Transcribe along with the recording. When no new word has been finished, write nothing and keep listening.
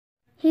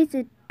Here's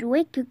a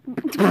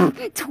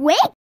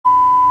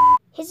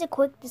Here's a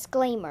quick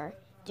disclaimer.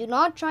 Do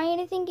not try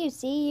anything you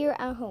see here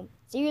at home.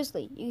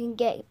 Seriously, you can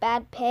get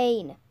bad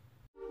pain.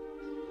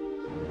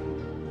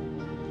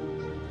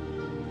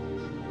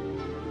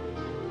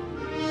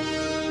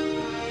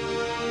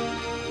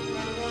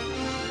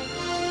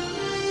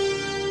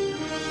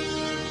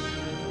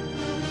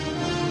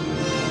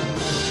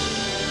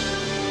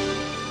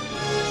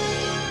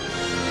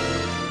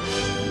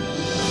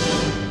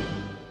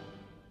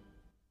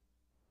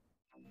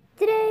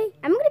 Today,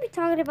 I'm going to be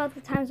talking about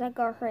the times I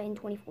got hurt in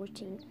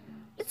 2014.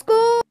 Let's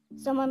go!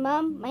 So my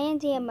mom, my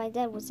auntie, and my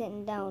dad were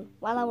sitting down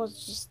while I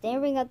was just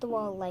staring at the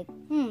wall like,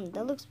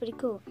 that looks pretty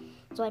cool.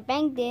 So I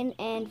banged in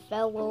and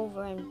fell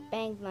over and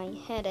banged my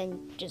head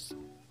and just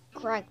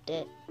cracked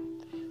it.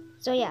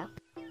 So yeah.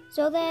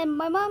 So then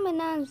my mom and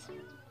aunt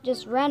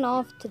just ran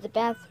off to the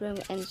bathroom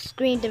and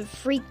screamed and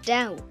freaked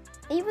out.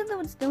 Even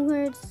though it still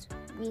hurts,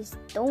 we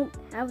don't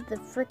have the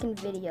freaking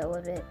video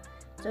of it.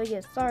 So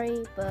yeah,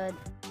 sorry, but...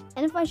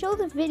 And if I show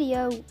the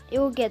video, it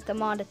will get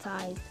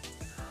demonetized.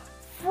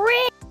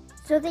 Frick!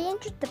 So they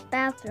entered the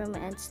bathroom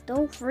and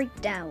still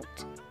freaked out.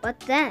 But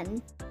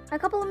then, a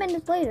couple of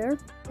minutes later,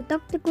 the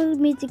doctor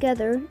glued me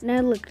together and I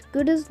looked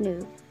good as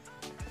new.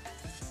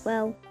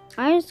 Well,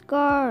 I had a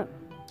scar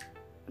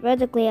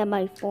vertically at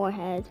my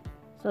forehead.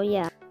 So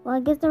yeah. Well, I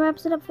guess that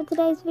wraps it up for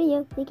today's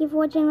video. Thank you for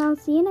watching and I'll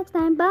see you next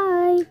time.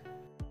 Bye!